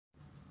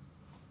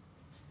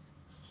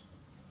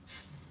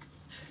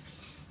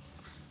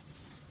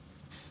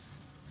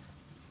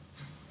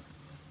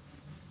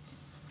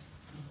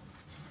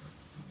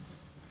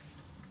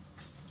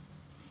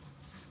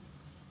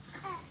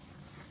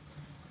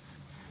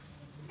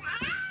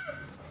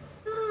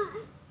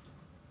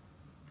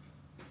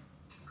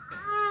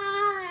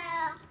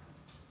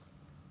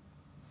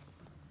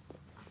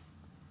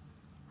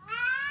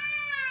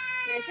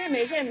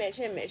没事没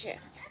事没事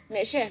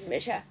没事没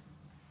事。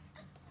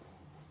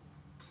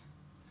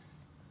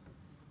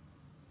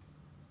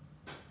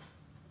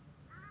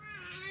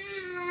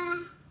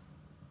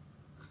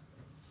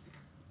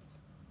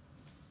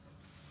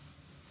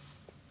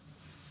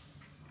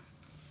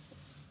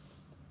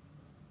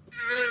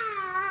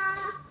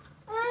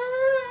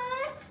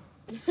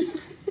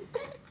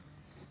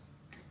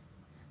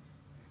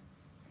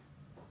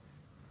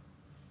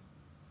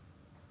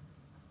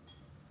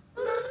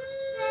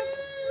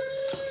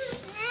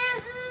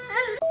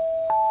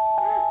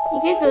你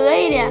给哥哥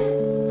一点，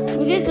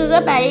你给哥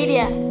哥掰一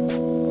点。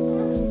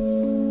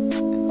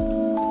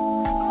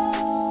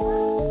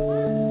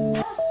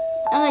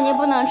那个你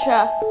不能吃，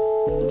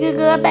你给哥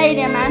哥掰一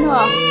点馒头，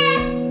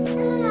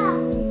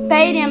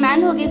掰一点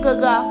馒头给哥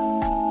哥。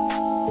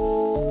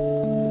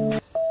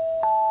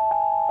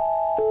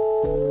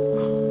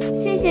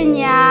谢谢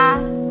你啊，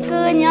哥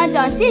哥，你要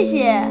讲谢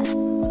谢。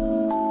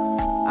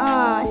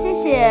嗯，谢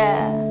谢，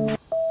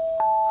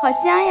好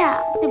香呀，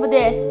对不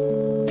对？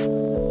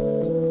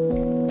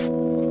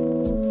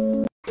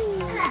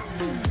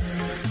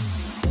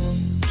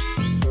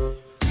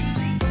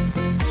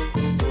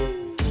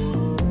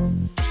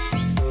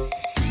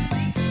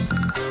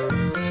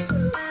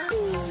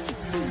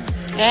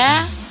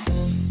哎，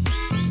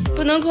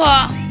不能哭！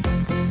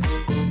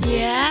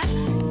耶，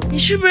你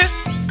是不是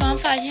刚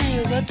发现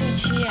有个肚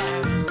脐眼？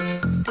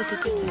对对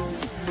对对。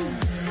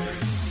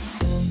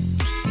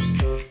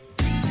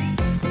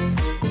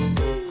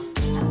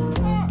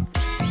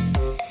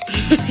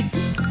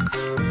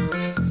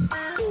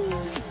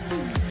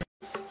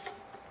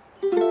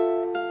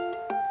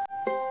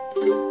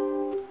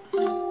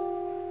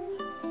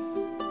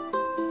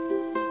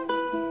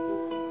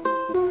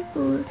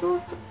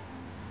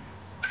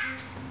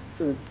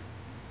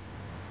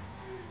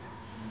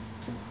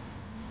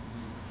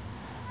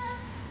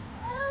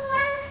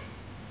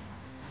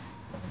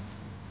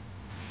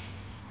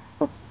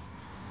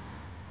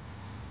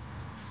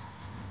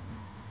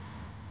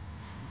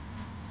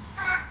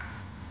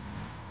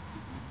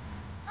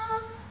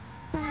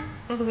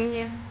我不给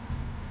你。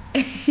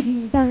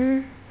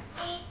噔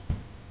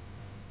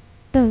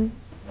噔。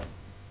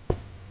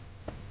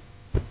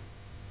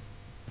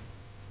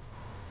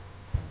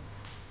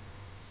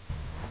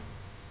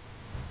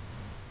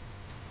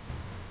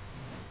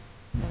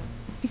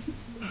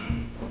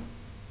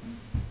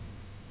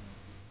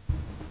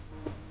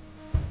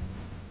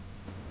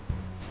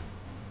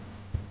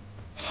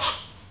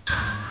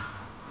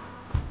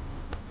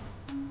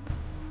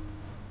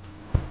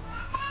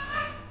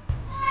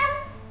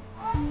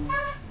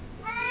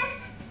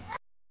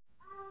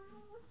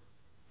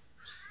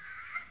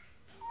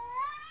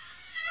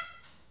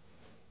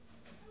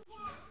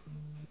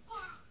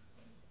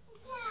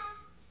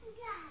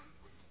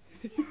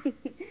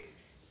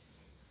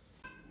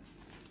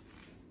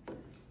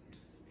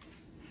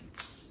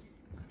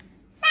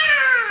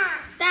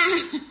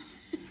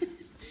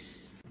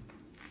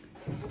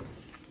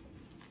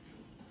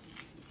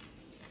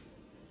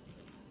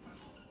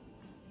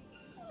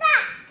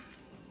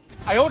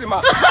哎呦我的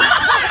妈！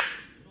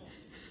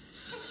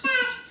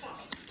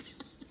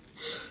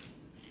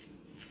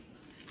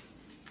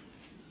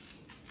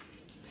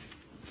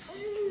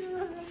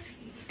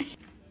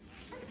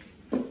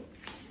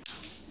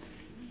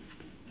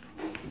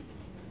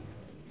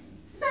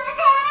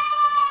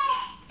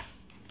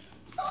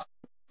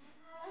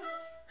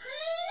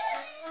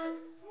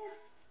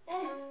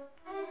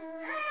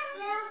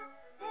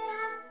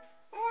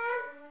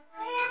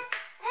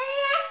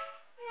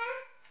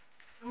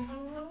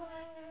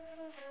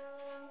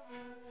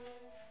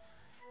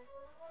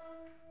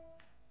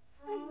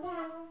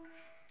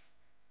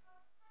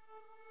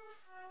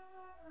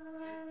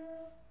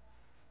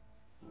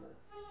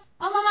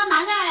把妈妈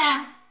拿下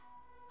来，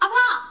阿胖，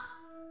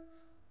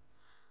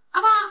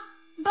阿胖，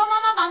你帮妈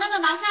妈把那个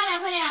拿下来，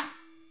快点。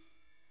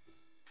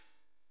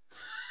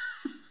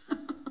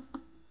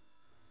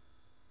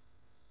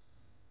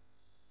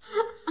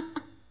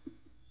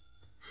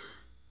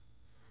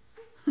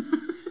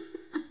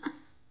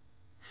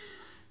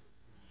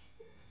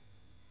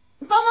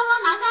帮妈妈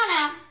拿下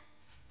来。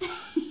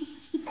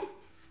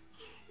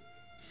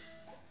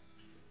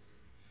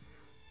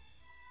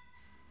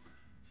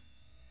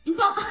你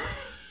帮，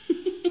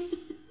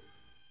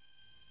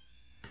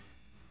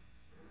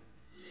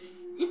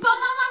你帮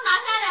妈妈拿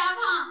下来，阿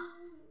胖。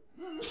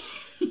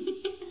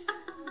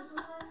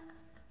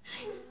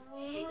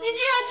你这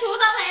样求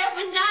他，他也不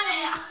下来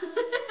呀。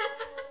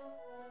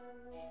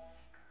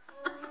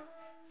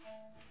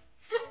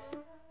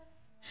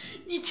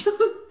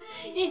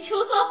你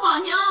求错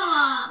方向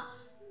了。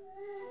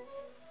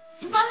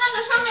你把那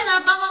个上面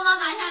的帮妈妈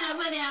拿下来，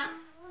快点。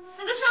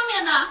那个上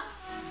面的，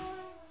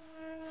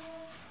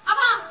阿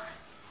胖。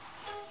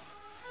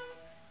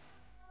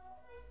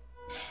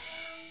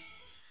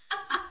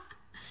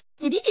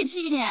给弟弟吃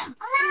一点，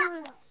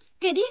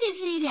给弟弟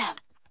吃一点，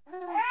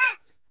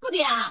不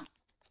给啊？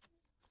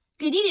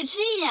给弟弟吃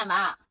一点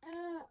吧。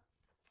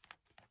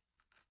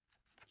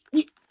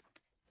你，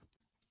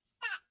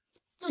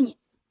揍你。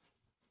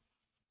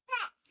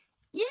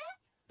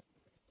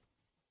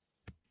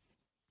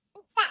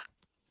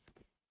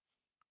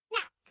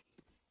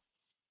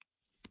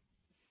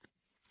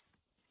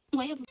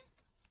我也不。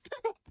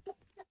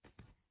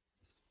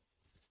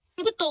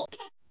你不懂。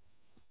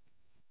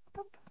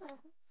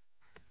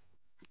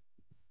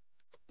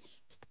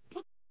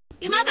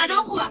给妈打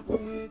招呼吧。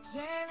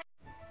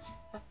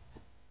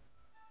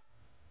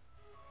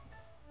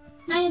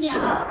慢一点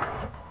啊。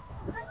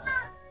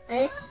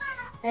哎，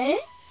哎，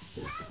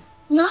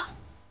喏，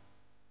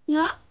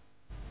喏。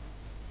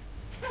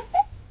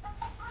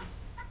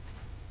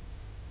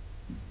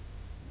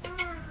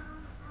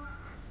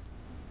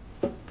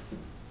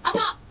阿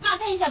胖，妈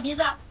看你小鼻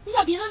子，你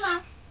小鼻子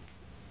呢？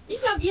你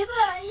小鼻子，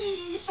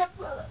咦，摔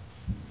破了。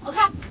我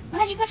看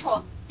你可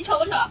丑，你丑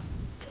不丑？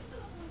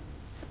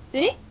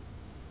哎。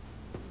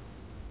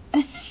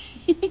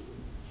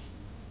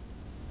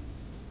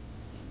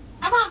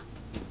阿胖，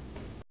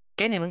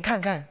给你们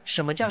看看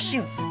什么叫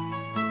幸福。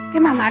给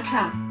妈妈吃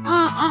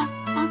啊。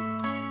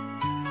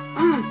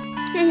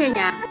谢谢你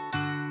啊。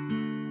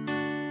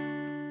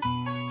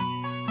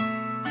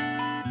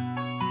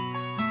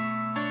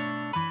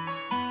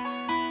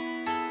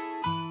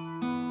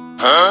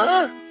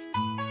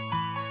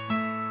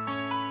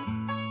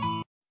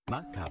玛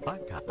卡巴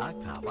卡阿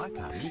卡巴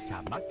卡米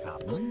卡玛卡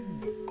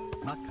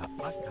玛卡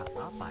巴卡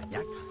阿巴雅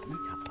卡伊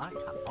卡阿卡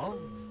哦，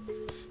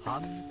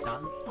汉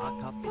当阿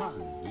卡胖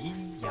咿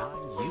呀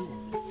哟。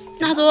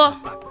拿走。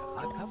巴卡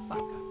阿卡巴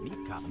卡米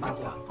卡玛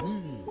卡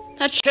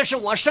他吃。这是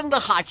我生的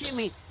哈基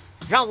米，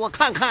让我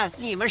看看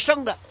你们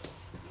生的。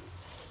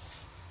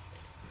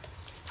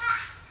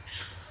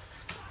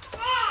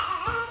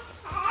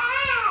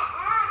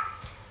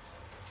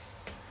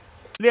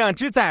两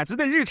只崽子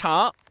的日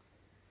常。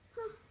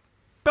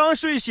刚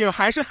睡醒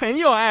还是很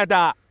有爱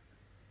的。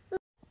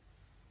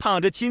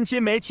躺着亲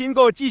亲没亲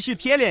够，继续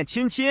贴脸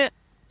亲亲。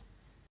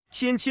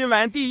亲亲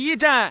完第一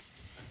站，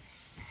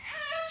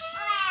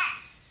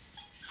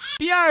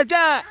第二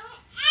站。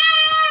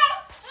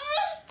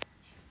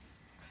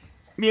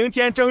明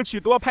天争取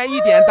多拍一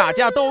点打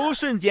架斗殴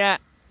瞬间。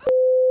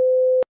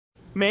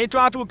没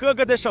抓住哥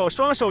哥的手，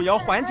双手摇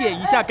缓解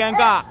一下尴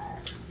尬。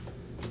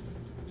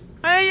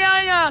哎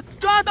呀呀，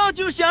抓到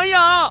就想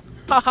咬，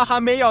哈哈哈，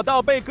没咬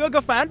到被哥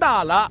哥反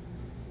打了。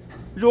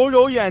揉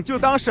揉眼就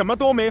当什么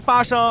都没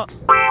发生。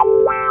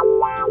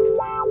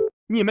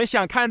你们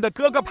想看的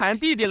哥哥盘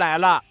弟弟来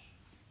了。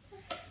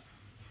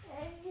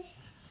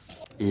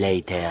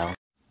Later。